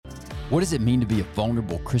What does it mean to be a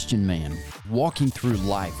vulnerable Christian man? Walking through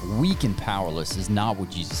life weak and powerless is not what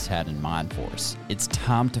Jesus had in mind for us. It's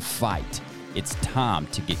time to fight. It's time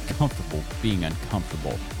to get comfortable being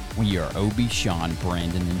uncomfortable. We are Obi, Sean,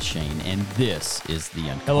 Brandon, and Shane, and this is The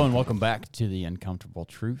Uncomfortable. Hello and welcome back to The Uncomfortable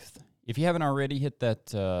Truth. If you haven't already, hit that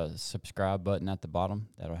subscribe button at the bottom.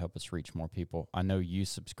 That'll help us reach more people. I know you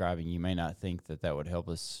subscribing, you may not think that that would help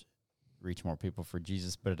us reach more people for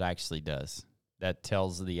Jesus, but it actually does. That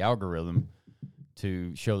tells the algorithm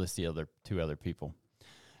to show this to other people.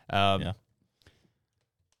 Yeah.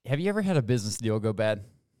 Have you ever had a business deal go bad?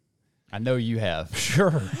 I know you have.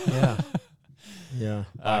 Sure. Yeah. Yeah.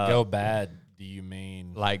 Go bad, do you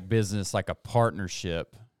mean? Like business, like a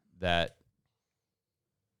partnership that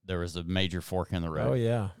there was a major fork in the road. Oh,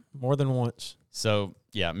 yeah. More than once. So,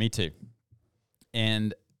 yeah, me too.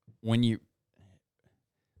 And when you,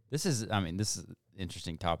 this is an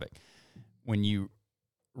interesting topic. When you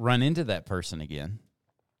run into that person again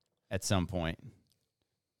at some point,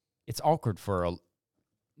 it's awkward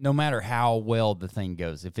no matter how well the thing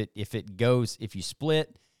goes. If you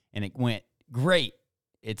split and it went great,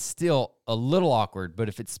 it's still a little awkward, but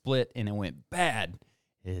if it split and it went bad,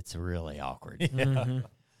 it's really awkward. Yeah. Mm-hmm.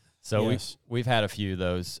 So Yes. we've had a few of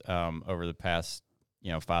those over the past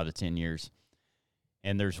 5 to 10 years,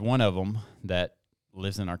 and there's one of them that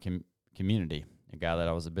lives in our community, a guy that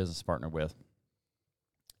I was a business partner with.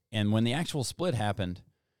 And when the actual split happened,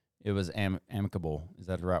 it was amicable. Is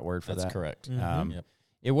that the right word for that? That's correct. Mm-hmm. Yep.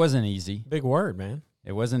 It wasn't easy. Big word, man.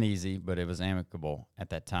 It wasn't easy, but it was amicable at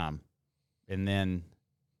that time. And then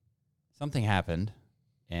something happened,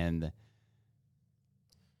 and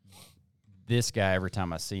this guy, every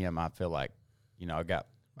time I see him, I feel like, I got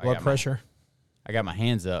Blood pressure. I got my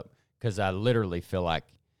hands up because I literally feel like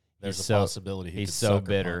There's a possibility he's so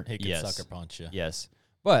bitter. He could Yes. sucker punch you. Yes.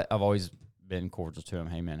 But I've always been cordial to him.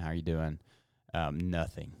 Hey, man, how you doing?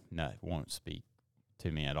 Nothing. No, won't speak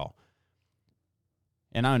to me at all.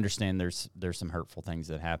 And I understand there's some hurtful things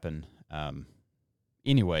that happen.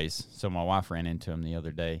 Anyways, so my wife ran into him the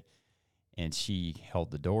other day, and she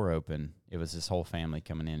held the door open. It was his whole family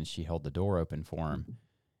coming in, and she held the door open for him,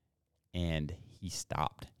 and he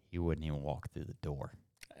stopped. He wouldn't even walk through the door.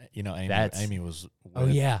 Amy was. Oh,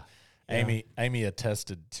 yeah. Amy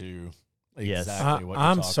attested to Yes. exactly what you're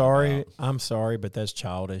I'm talking sorry. about. I'm sorry, but that's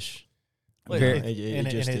childish. Well, Very- and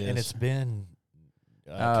it's been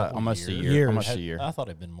Almost a year. Years. Almost a year. I thought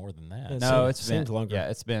it'd been more than that. It No, seems- seems longer. Yeah,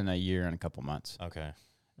 it's been a year and a couple months. Okay.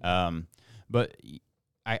 But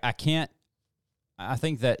I can't. I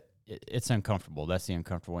think that it's uncomfortable. That's the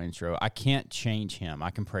uncomfortable intro. I can't change him. I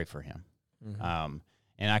can pray for him, Mhm.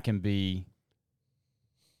 and I can be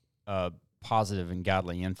a positive and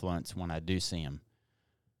godly influence when I do see him.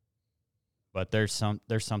 But there's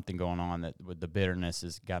something going on that with the bitterness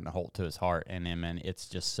has gotten a hold to his heart, and it's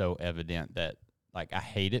just so evident that I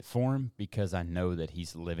hate it for him because I know that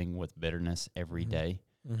he's living with bitterness every day,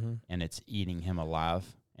 Mm-hmm. and it's eating him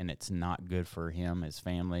alive, and it's not good for him, his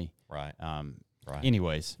family. Right. Right.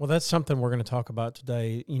 Anyways, Well, that's something we're going to talk about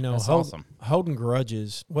today. that's awesome. Holding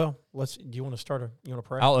grudges. Well, do you want to start? You want to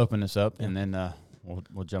pray? I'll open this up, and then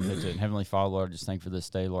we'll jump into it. Heavenly Father, Lord, I just thank you for this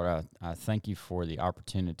day, Lord. I thank you for the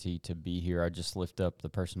opportunity to be here. I just lift up the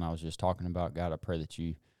person I was just talking about. God, I pray that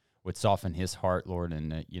you would soften his heart, Lord,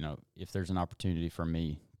 and that, if there's an opportunity for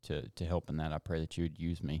me to help in that, I pray that you would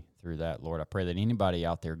use me through that, Lord. I pray that anybody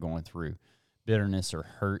out there going through bitterness or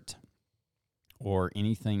hurt or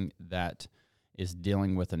anything that is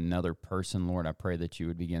dealing with another person, Lord, I pray that you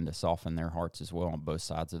would begin to soften their hearts as well on both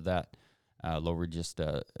sides of that. Lord, we just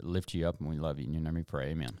lift you up, and we love you. In your name we pray.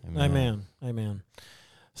 Amen. Amen.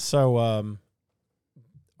 So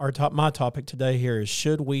my topic today here is,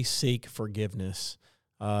 should we seek forgiveness?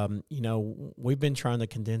 We've been trying to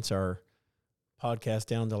condense our podcast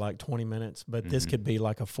down to like 20 minutes, but this could be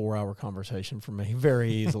like a 4-hour conversation for me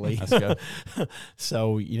very easily. Let's go.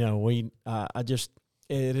 So,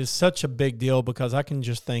 it is such a big deal because I can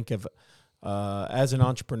just think of, as an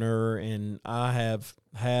entrepreneur, and I have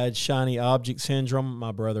had shiny object syndrome.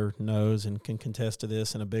 My brother knows and can contest to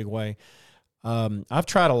this in a big way. I've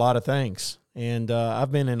tried a lot of things, and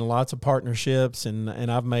I've been in lots of partnerships, and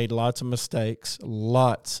I've made lots of mistakes.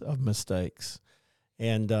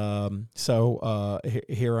 And so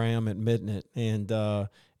here I am admitting it. And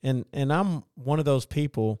I'm one of those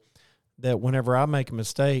people that whenever I make a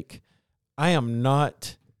mistake,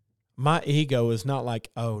 my ego is not like,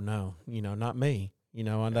 oh no, not me,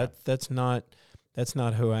 and that's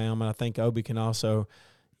not who I am. And I think Obi can also,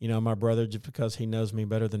 my brother, just because he knows me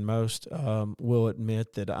better than most, will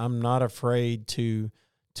admit that I'm not afraid to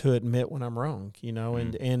admit when I'm wrong,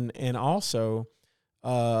 and also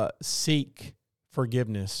seek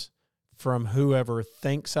forgiveness from whoever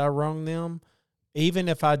thinks I wronged them. Even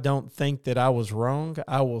if I don't think that I was wrong,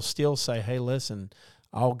 I will still say, hey, listen,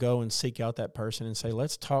 I'll go and seek out that person and say,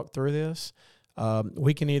 let's talk through this.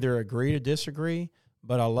 We can either agree to disagree,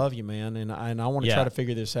 but I love you, man, and I want to try to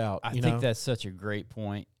figure this out. I think that's such a great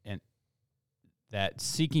point, and that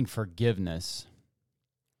seeking forgiveness,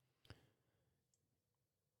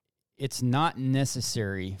 it's not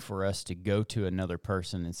necessary for us to go to another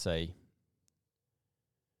person and say,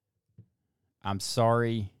 I'm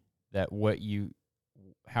sorry that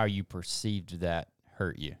how you perceived that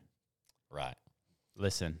hurt you. Right.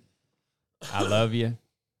 Listen, I love you.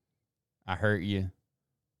 I hurt you.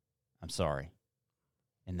 I'm sorry.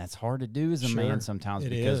 And that's hard to do as a man sometimes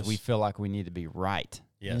because we feel like we need to be right.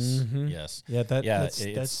 Yes. Mm-hmm. Yes. Yeah.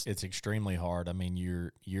 It's extremely hard. I mean,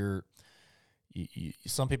 you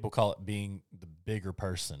some people call it being the bigger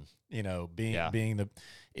person, being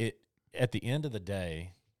at the end of the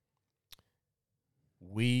day,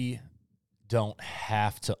 we don't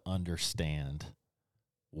have to understand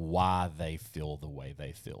why they feel the way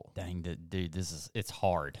they feel. Dang, dude, it's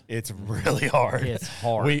hard. It's really hard. It's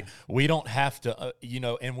hard. We don't have to,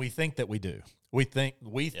 and we think that we do. We think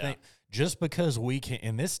just because we can,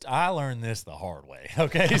 and I learned this the hard way.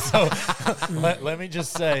 Okay, so let me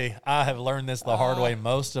just say I have learned this the hard way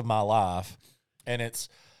most of my life, and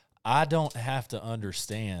I don't have to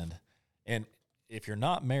understand. And if you're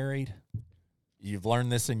not married, you've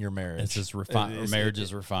learned this in your marriage. It's just marriage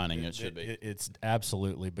is refining. It should be. It's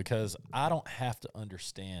absolutely, because I don't have to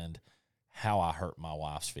understand how I hurt my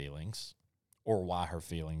wife's feelings, or why her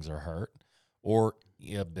feelings are hurt, or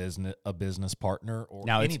a business partner, or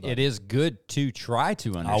now anybody. It is good to try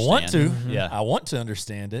to understand. I want to. Mm-hmm. Yeah, I want to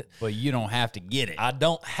understand it, but you don't have to get it. I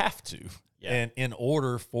don't have to. Yeah. And in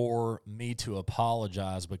order for me to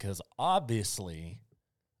apologize, because obviously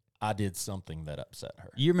I did something that upset her.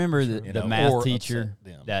 You remember the math teacher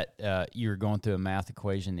them. that you were going through a math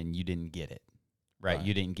equation and you didn't get it, right?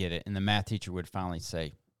 You didn't get it. And the math teacher would finally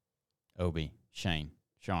say, Obi, Shane,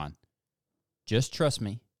 Sean, just trust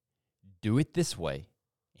me. Do it this way,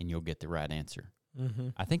 and you'll get the right answer. Mm-hmm.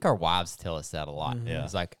 I think our wives tell us that a lot. Mm-hmm. Yeah.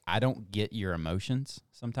 It's like, I don't get your emotions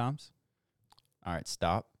sometimes. All right,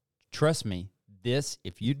 stop. Trust me,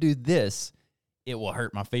 if you do this, it will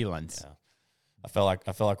hurt my feelings. Yeah. I feel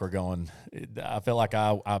like we're going. I feel like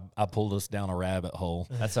I pulled us down a rabbit hole.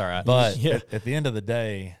 That's all right. But at the end of the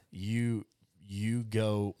day, you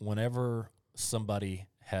go whenever somebody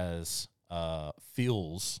has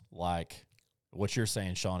feels like what you're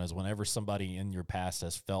saying, Sean, is whenever somebody in your past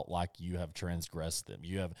has felt like you have transgressed them,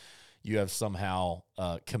 you have somehow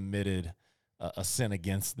committed a sin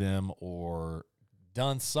against them or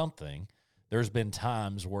done something. There's been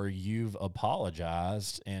times where you've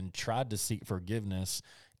apologized and tried to seek forgiveness,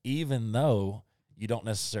 even though you don't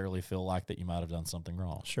necessarily feel like that you might have done something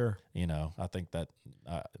wrong. Sure. I think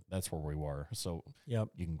that's where we were. So yep.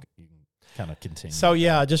 You can kind of continue. So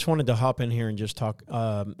I just wanted to hop in here and just talk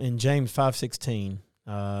in James 5:16.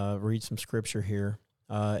 Read some scripture here.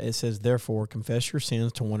 It says, "Therefore, confess your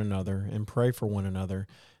sins to one another and pray for one another,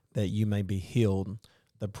 that you may be healed.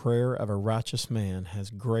 The prayer of a righteous man has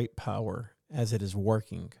great power, as it is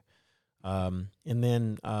working." And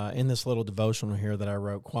then in this little devotional here that I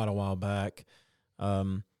wrote quite a while back,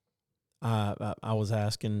 I was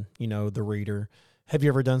asking, the reader, have you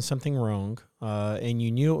ever done something wrong and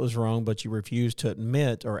you knew it was wrong, but you refused to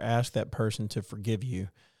admit or ask that person to forgive you?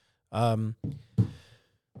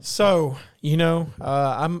 So,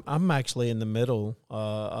 I'm actually in the middle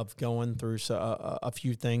of going through a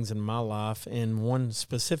few things in my life, and one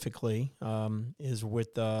specifically is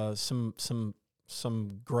with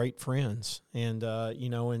some great friends, and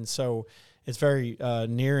and so it's very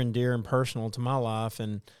near and dear and personal to my life,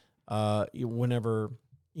 and whenever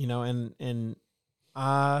and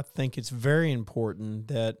I think it's very important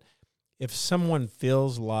that if someone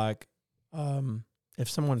feels like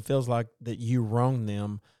that you wronged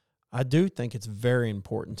them, I do think it's very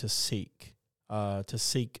important to seek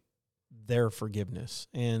their forgiveness.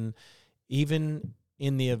 And even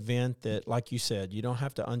in the event that, like you said, you don't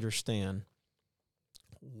have to understand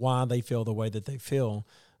why they feel the way that they feel,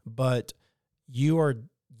 but you are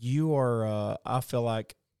I feel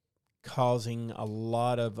like causing a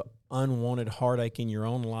lot of unwanted heartache in your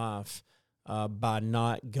own life by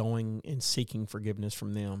not going and seeking forgiveness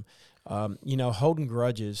from them. Holding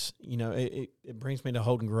grudges, it brings me to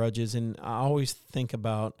holding grudges. And I always think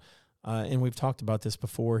about, and we've talked about this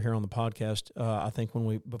before here on the podcast, I think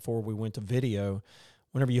before we went to video,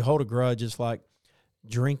 whenever you hold a grudge, it's like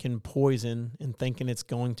drinking poison and thinking it's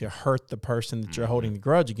going to hurt the person that you're holding the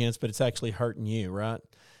grudge against, but it's actually hurting you, right?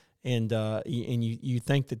 And you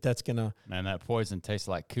think that that's gonna. Man, that poison tastes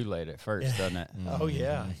like Kool-Aid at first, doesn't it? Oh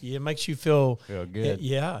yeah, it makes you feel good.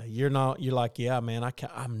 Yeah, you're like, yeah, man,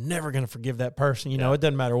 I'm never gonna forgive that person. You know, it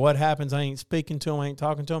doesn't matter what happens. I ain't speaking to him. I ain't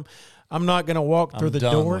talking to him. I'm not gonna walk through the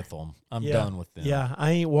door. With them. I'm done with them. Yeah,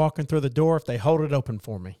 I ain't walking through the door if they hold it open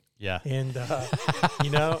for me. Yeah. And,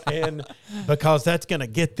 and because that's going to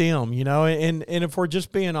get them, and if we're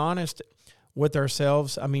just being honest with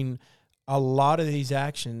ourselves, I mean, a lot of these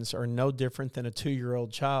actions are no different than a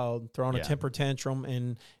 2-year-old child throwing a temper tantrum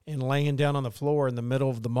and laying down on the floor in the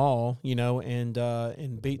middle of the mall,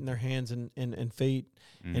 and beating their hands and feet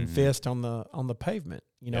and fist on the pavement.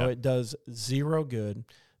 It does zero good.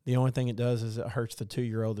 The only thing it does is it hurts the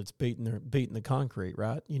 2-year-old that's beating the concrete,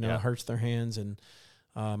 right? It hurts their hands and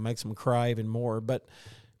makes them cry even more. But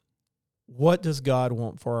what does God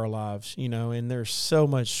want for our lives? And there's so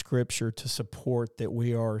much scripture to support that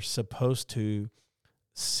we are supposed to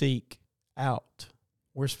seek out.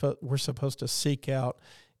 We're supposed to seek out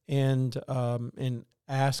and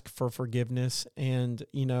ask for forgiveness. And,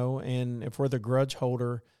 and if we're the grudge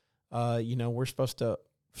holder, we're supposed to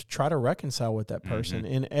try to reconcile with that person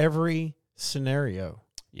in every scenario.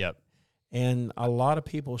 Yep. And a lot of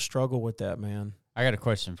people struggle with that, man. I got a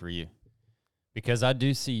question for you, because I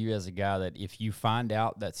do see you as a guy that if you find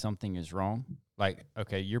out that something is wrong, like,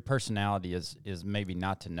 okay, your personality is maybe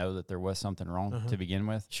not to know that there was something wrong to begin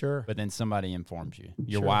with. Sure. But then somebody informs you,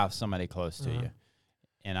 your wife, somebody close to you.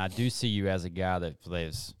 And I do see you as a guy that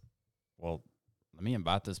plays, well, let me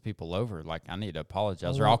invite those people over. Like, I need to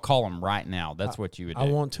apologize, or I'll call them right now. That's what you would do. I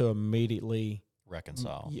want to immediately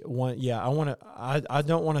reconcile. I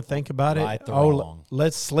don't want to think about it. Wrong.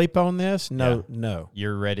 Let's sleep on this. No.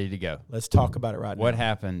 You're ready to go. Let's talk about it right now. What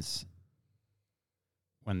happens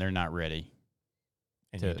when they're not ready?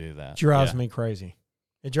 And you do that. Drives me crazy.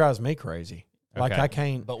 It drives me crazy. Like, I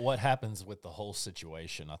can't. But what happens with the whole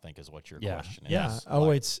situation, I think, is what your question is.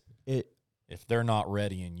 Yeah. If they're not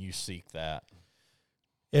ready and you seek that.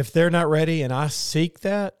 If they're not ready and I seek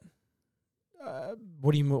that,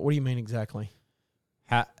 what do you mean exactly?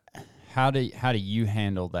 How do you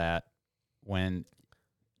handle that when,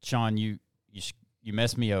 Sean, you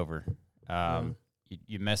messed me over?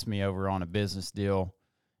 You messed me over on a business deal,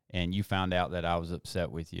 and you found out that I was upset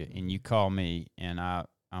with you, and you call me, and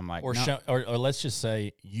I'm like, or no. or let's just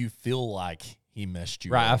say you feel like he messed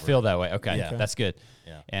you right. over. I feel that way. Okay, that's good.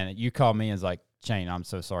 Yeah. And you call me and it's like, Shane, I'm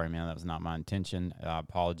so sorry, man. That was not my intention. I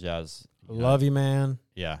apologize. Love you, man.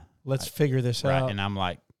 Yeah. Let's figure this out. And I'm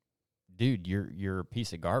like, dude, you're a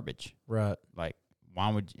piece of garbage. Right. Like,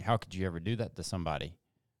 how could you ever do that to somebody?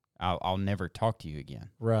 I'll never talk to you again.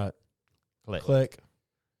 Right. Click.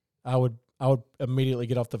 I would immediately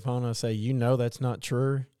get off the phone and say, that's not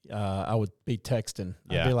true. I would be texting.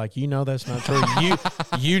 I'd be like, that's not true.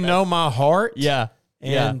 you know my heart. Yeah.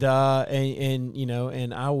 And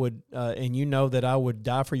and I would that I would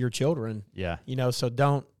die for your children. Yeah. So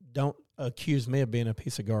don't accuse me of being a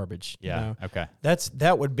piece of garbage. Yeah. Okay.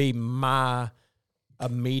 That would be my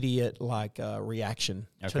immediate reaction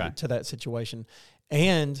to that situation.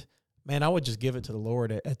 And man, I would just give it to the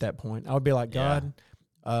Lord at that point. I would be like, God,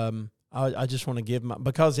 I just want to give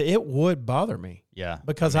because it would bother me. Yeah.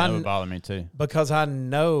 Because it would bother me too. Because I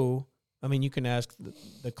know, you can ask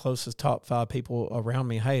the closest top 5 people around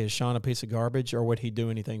me, hey, is Sean a piece of garbage, or would he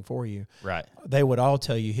do anything for you? Right. They would all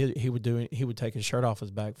tell you he would take his shirt off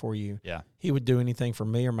his back for you. Yeah. He would do anything for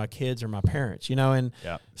me or my kids or my parents, and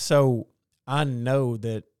so I know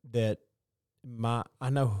that I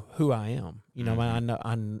know who I am.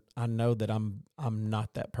 I know that I'm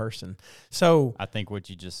not that person. So I think what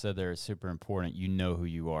you just said there is super important. You know who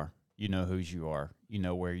you are. You know whose you are. You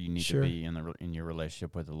know where you need to be in your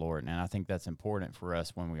relationship with the Lord. And I think that's important for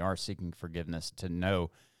us when we are seeking forgiveness, to know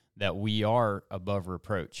that we are above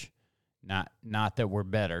reproach. Not that we're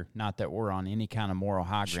better, not that we're on any kind of moral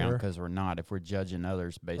high ground, because we're not. If we're judging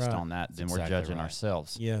others based on that, then we're judging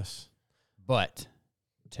ourselves. Yes. But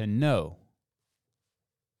to know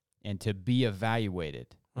and to be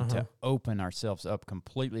evaluated, and to open ourselves up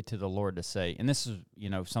completely to the Lord, to say, and this is,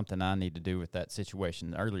 something I need to do with that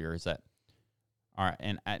situation earlier, is that, all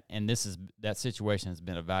right, and that situation has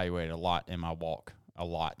been evaluated a lot in my walk, a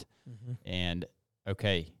lot. And,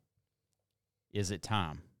 okay, is it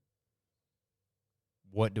time?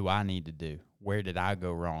 What do I need to do? Where did I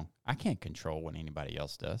go wrong? I can't control what anybody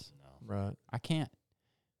else does. No. Right. I can't.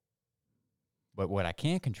 But what I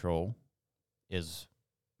can control is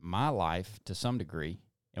my life to some degree,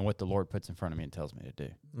 and what the Lord puts in front of me and tells me to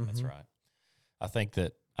do. That's right. I think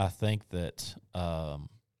that that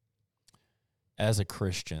as a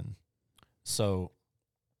Christian, so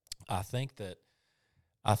I think that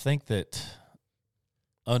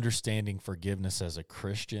understanding forgiveness as a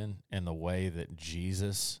Christian and the way that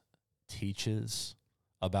Jesus teaches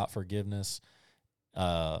about forgiveness,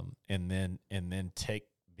 and then take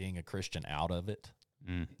being a Christian out of it,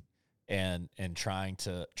 and trying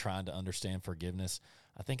to understand forgiveness,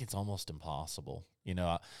 I think it's almost impossible.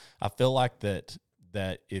 I feel like that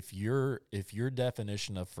if your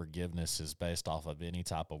definition of forgiveness is based off of any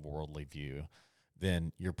type of worldly view,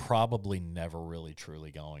 then you're probably never really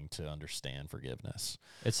truly going to understand forgiveness.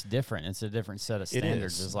 It's different. It's a different set of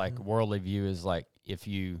standards. It's like worldly view is like if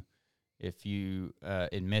you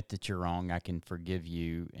admit that you're wrong, I can forgive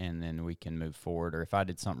you, and then we can move forward. Or if I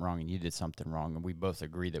did something wrong and you did something wrong, and we both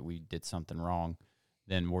agree that we did something wrong,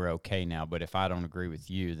 then we're okay now. But if I don't agree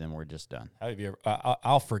with you, then we're just done. Have you ever?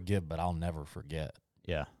 I'll forgive, but I'll never forget.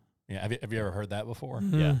 Yeah. Yeah. Have you ever heard that before?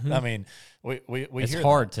 Yeah. I mean, we it's hear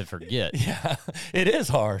hard that. to forget. Yeah, it is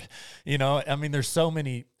hard. I mean, there's so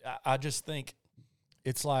many. I just think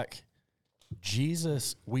it's like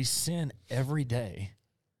Jesus. We sin every day,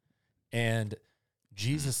 and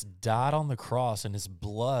Jesus died on the cross, and his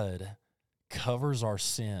blood covers our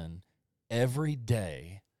sin every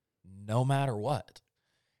day, no matter what.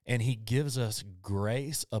 And he gives us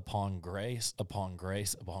grace upon grace upon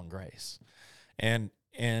grace upon grace. And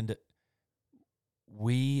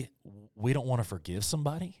we don't want to forgive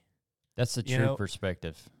somebody. That's the true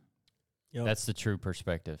perspective. Yep. That's the true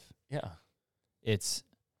perspective. Yeah. It's,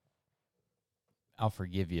 I'll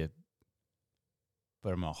forgive you,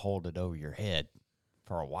 but I'm going to hold it over your head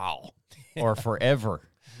for a while or forever.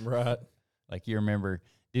 Right. Like you remember,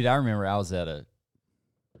 dude, I remember I was at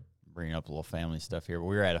bringing up a little family stuff here, but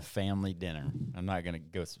we were at a family dinner. I'm not going to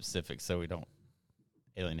go specific so we don't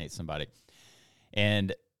alienate somebody.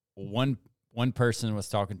 And one person was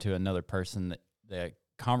talking to another person. That the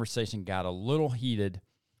conversation got a little heated,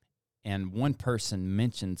 and one person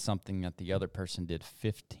mentioned something that the other person did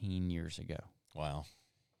 15 years ago. Wow.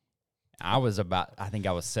 I think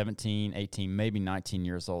I was 17, 18, maybe 19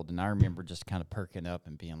 years old, and I remember just kind of perking up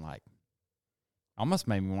and being like, almost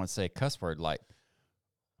made me want to say a cuss word, like,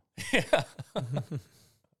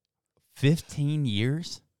 15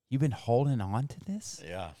 years? You've been holding on to this?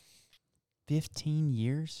 Yeah. 15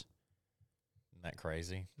 years? Isn't that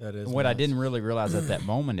crazy? That is. What I nuts. didn't really realize at that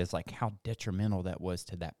moment is like how detrimental that was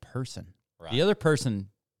to that person. Right. The other person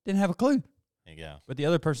didn't have a clue. There you go. But the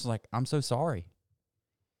other person's like, I'm so sorry.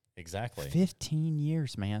 Exactly. 15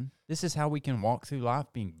 years, man. This is how we can walk through life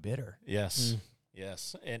being bitter. Yes.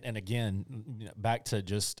 Yes. And again, back to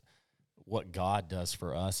just what God does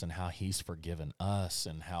for us and how he's forgiven us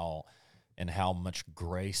and how much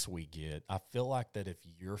grace we get. I feel like that if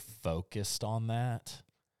you're focused on that,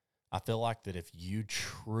 I feel like that if you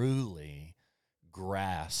truly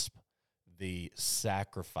grasp the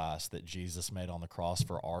sacrifice that Jesus made on the cross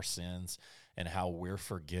for our sins and how we're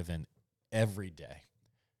forgiven every day,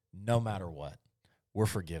 no matter what, we're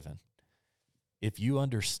forgiven. If you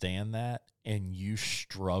understand that and you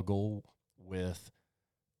struggle with,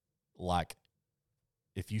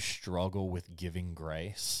 if you struggle with giving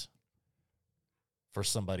grace for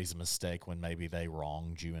somebody's mistake when maybe they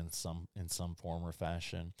wronged you in some form or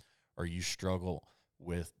fashion, or you struggle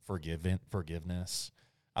with forgiveness,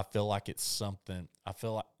 I feel like it's something. I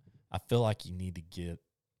feel like you need to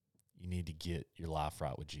get your life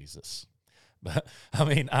right with Jesus. But I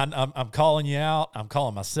mean, I'm calling you out. I'm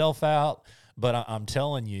calling myself out. But I'm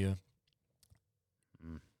telling you,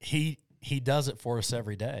 he does it for us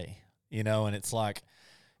every day. And it's like,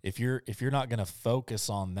 if you're not going to focus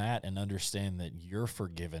on that and understand that you're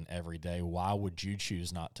forgiven every day, why would you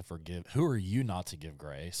choose not to forgive? Who are you not to give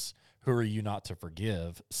grace? Who are you not to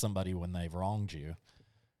forgive somebody when they've wronged you?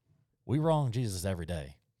 We wrong Jesus every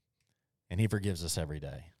day, and he forgives us every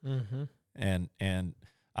day. Mm-hmm. And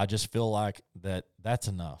I just feel like that's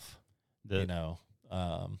enough. It's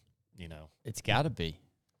got to be.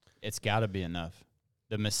 It's got to be enough.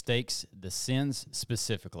 The mistakes, the sins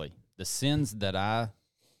specifically, the sins that I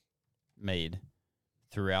made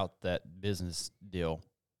throughout that business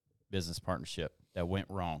partnership that went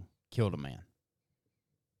wrong, killed a man.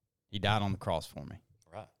 He died on the cross for me.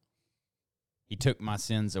 Right. He took my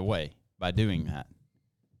sins away by doing that.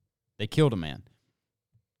 They killed a man.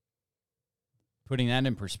 Putting that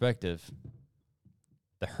in perspective,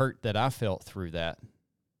 the hurt that I felt through that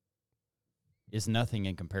is nothing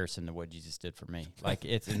in comparison to what Jesus did for me. Like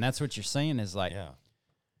and that's what you're saying is like, yeah.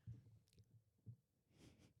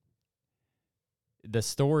 The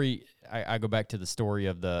story, I go back to the story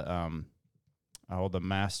of the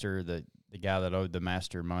master, the the guy that owed the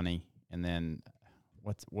master money, and then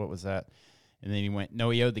what was that? And then he went, no,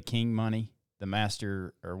 he owed the king money. The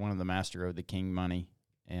master, or one of the master, owed the king money,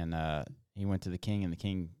 and he went to the king, and the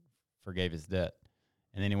king forgave his debt.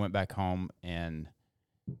 And then he went back home, and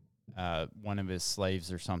one of his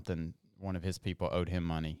slaves or something, one of his people owed him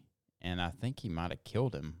money, and I think he might have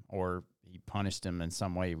killed him, or he punished him in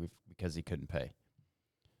some way because he couldn't pay.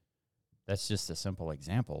 That's just a simple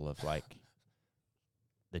example of like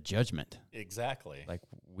the judgment. Exactly. Like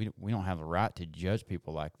we don't have a right to judge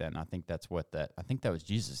people like that, and I think that was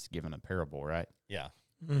Jesus giving a parable, right? Yeah.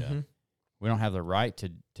 Mm-hmm. Yeah. We don't have the right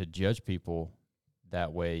to judge people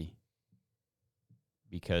that way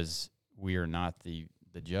because we are not the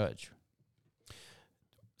judge.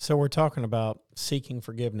 So we're talking about seeking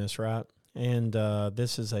forgiveness, right? And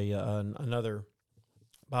this is another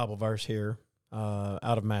Bible verse here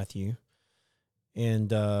out of Matthew.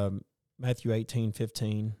 And Matthew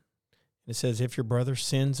 18:15, it says, if your brother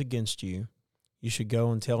sins against you, you should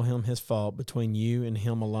go and tell him his fault between you and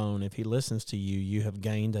him alone. If he listens to you, you have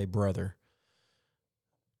gained a brother.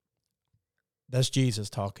 That's Jesus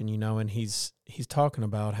talking, and he's talking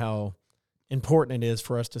about how important it is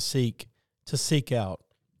for us to seek out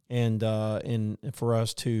and for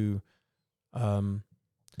us to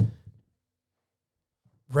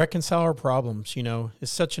reconcile our problems.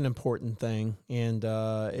 It's such an important thing, and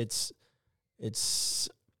it's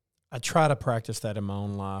I try to practice that in my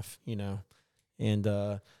own life,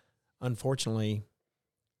 and unfortunately,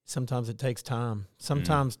 sometimes it takes time.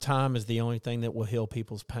 Sometimes time is the only thing that will heal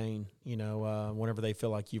people's pain, whenever they feel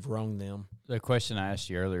like you've wronged them. The question I asked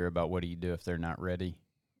you earlier about what do you do if they're not ready,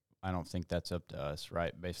 I don't think that's up to us,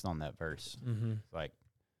 right? Based on that verse. Mm-hmm. Like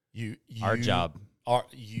our job.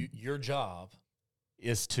 Your job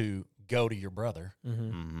is to go to your brother.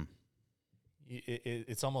 Mm-hmm. Mm-hmm.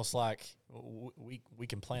 It's almost like we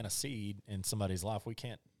can plant a seed in somebody's life. We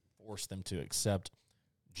can't force them to accept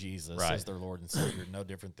Jesus as their Lord and Savior. No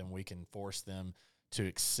different than we can force them to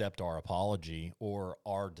accept our apology or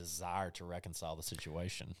our desire to reconcile the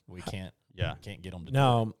situation. We can't. Yeah, can't get them to.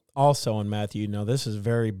 Now, do it. also in Matthew, this is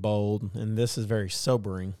very bold and this is very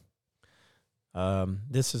sobering.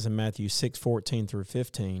 This is in Matthew 6:14 through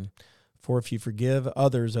 15. For if you forgive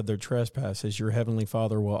others of their trespasses, your heavenly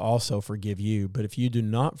Father will also forgive you. But if you do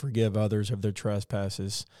not forgive others of their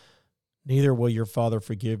trespasses, neither will your Father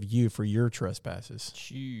forgive you for your trespasses.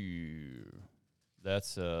 Chew.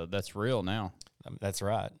 That's real now. That's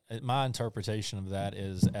right. My interpretation of that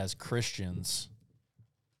is, as Christians,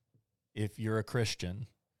 if you're a Christian,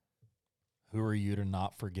 who are you to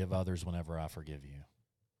not forgive others whenever I forgive you?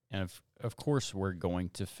 And of course, we're going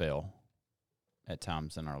to fail at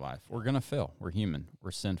times in our life. We're going to fail. We're human.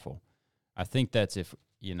 We're sinful. I think that's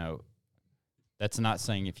that's not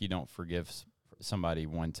saying if you don't forgive somebody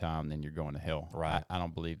one time, then you're going to hell. Right. I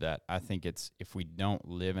don't believe that. I think it's if we don't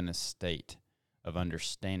live in a state of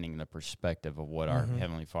understanding the perspective of what our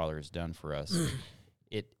Heavenly Father has done for us,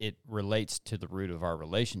 it relates to the root of our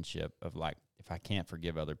relationship of like, if I can't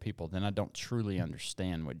forgive other people, then I don't truly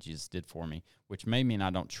understand what Jesus did for me, which may mean I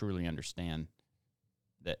don't truly understand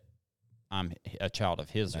that I'm a child of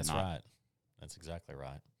His That's or not. right. That's exactly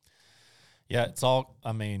right. Yeah, it's all,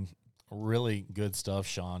 really good stuff,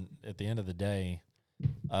 Sean. At the end of the day,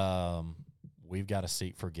 we've got to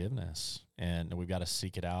seek forgiveness, and we've got to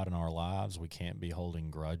seek it out in our lives. We can't be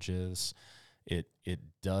holding grudges. It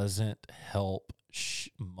doesn't help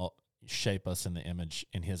shape us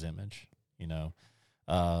in His image.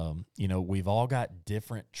 We've all got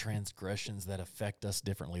different transgressions that affect us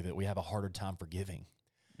differently that we have a harder time forgiving.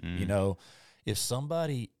 If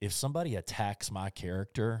somebody attacks my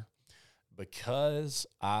character because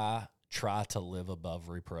I try to live above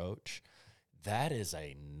reproach, that is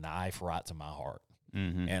a knife right to my heart.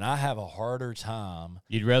 Mm-hmm. And I have a harder time.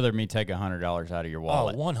 You'd rather me take $100 out of your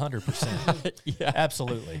wallet. Oh, 100%. Yeah,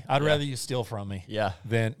 absolutely. I'd rather you steal from me. Yeah.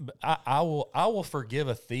 Than I will forgive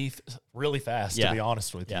a thief really fast, to be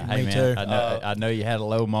honest with you. Yeah. Hey, Me man, too. I know you had a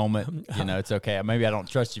low moment. It's okay. Maybe I don't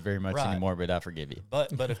trust you very much anymore, but I forgive you.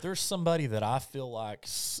 But if there's somebody that I feel like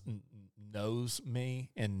knows me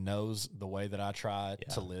and knows the way that I try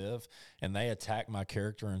to live, and they attack my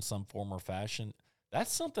character in some form or fashion,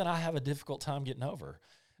 that's something I have a difficult time getting over.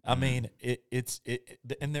 I mean,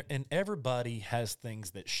 and everybody has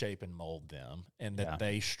things that shape and mold them, and that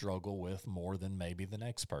they struggle with more than maybe the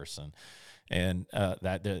next person, and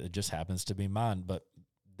that it just happens to be mine. But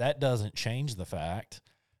that doesn't change the fact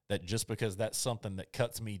that just because that's something that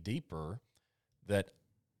cuts me deeper, that's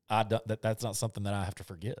not something that I have to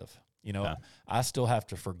forgive. I still have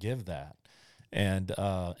to forgive that, and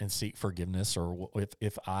seek forgiveness, or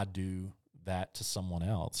if I do that to someone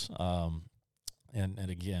else. And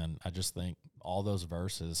again, I just think all those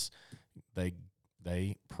verses,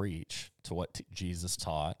 they preach to what Jesus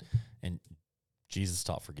taught, and Jesus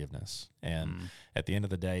taught forgiveness. And at the end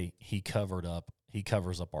of the day, he covers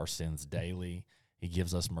up our sins daily. He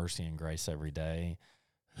gives us mercy and grace every day.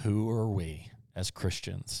 Who are we as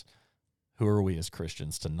Christians?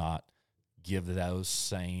 To not give those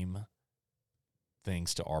same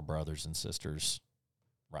things to our brothers and sisters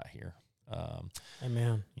right here?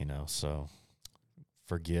 Amen. So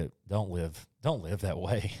don't live that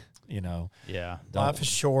way. Yeah. Life is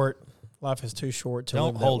short. Life is too short to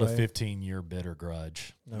Don't live hold that a way. 15-year bitter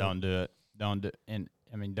grudge. No. Don't do it. Don't do. And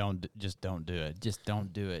I mean, don't do it. Just don't do it.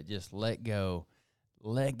 Just let go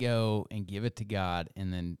and give it to God,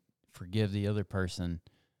 and then forgive the other person.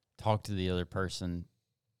 Talk to the other person.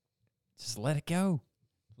 Just let it go.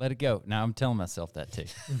 Let it go. Now I'm telling myself that too.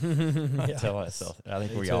 I'm telling myself. I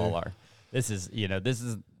think Me we too. all are. This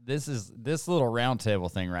little round table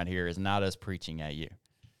thing right here is not us preaching at you.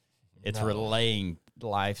 It's No. relaying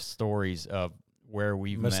life stories of where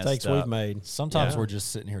we've Mistakes messed up. we've made. Sometimes Yeah. we're just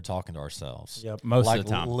sitting here talking to ourselves. Yep. Most Like of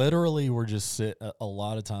the time. literally, we're just a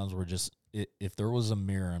lot of times we're just if there was a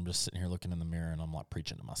mirror, I'm just sitting here looking in the mirror and I'm like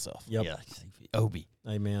preaching to myself. Yep. Yeah. Obi,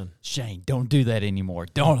 Amen. Shane, don't do that anymore.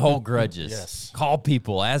 Don't hold grudges. Yes. Call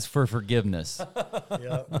people. Ask for forgiveness.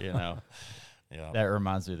 Yep. Yeah. That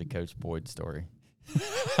reminds me of the Coach Boyd story.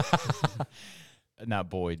 Not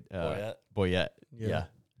Boyd. Boyette. Yeah.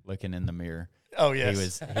 Looking in the mirror. Oh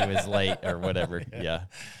yes. He was late or whatever. Yeah.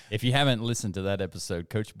 If you haven't listened to that episode,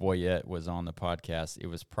 Coach Boyette was on the podcast. It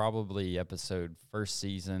was probably episode first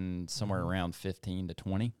season, somewhere around 15 to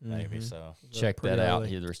 20. Maybe so. Check pretty that out.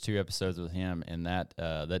 early. There's 2 episodes with him, and that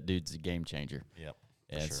dude's a game changer. Yep.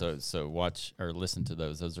 And sure. so watch or listen to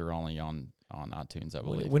those. Those are only on iTunes, I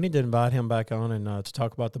believe. We need to invite him back on and to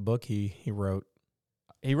talk about the book he wrote.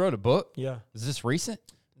 He wrote a book. Yeah. Is this recent?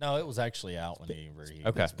 No, it was actually out when he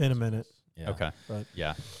Okay. It's been a minute. Yeah. Okay. But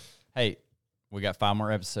Yeah. Hey, we got 5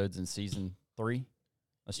 more episodes in season 3.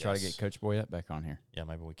 Let's try to Yes. get Coach Boyette back on here. Yeah,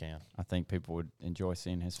 maybe we can. I think people would enjoy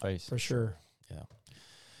seeing his face. for sure. Yeah.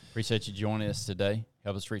 Appreciate you joining us today.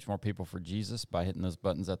 Help us reach more people for Jesus by hitting those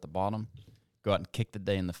buttons at the bottom. Go out and kick the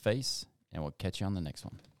day in the face, and we'll catch you on the next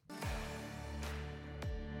one.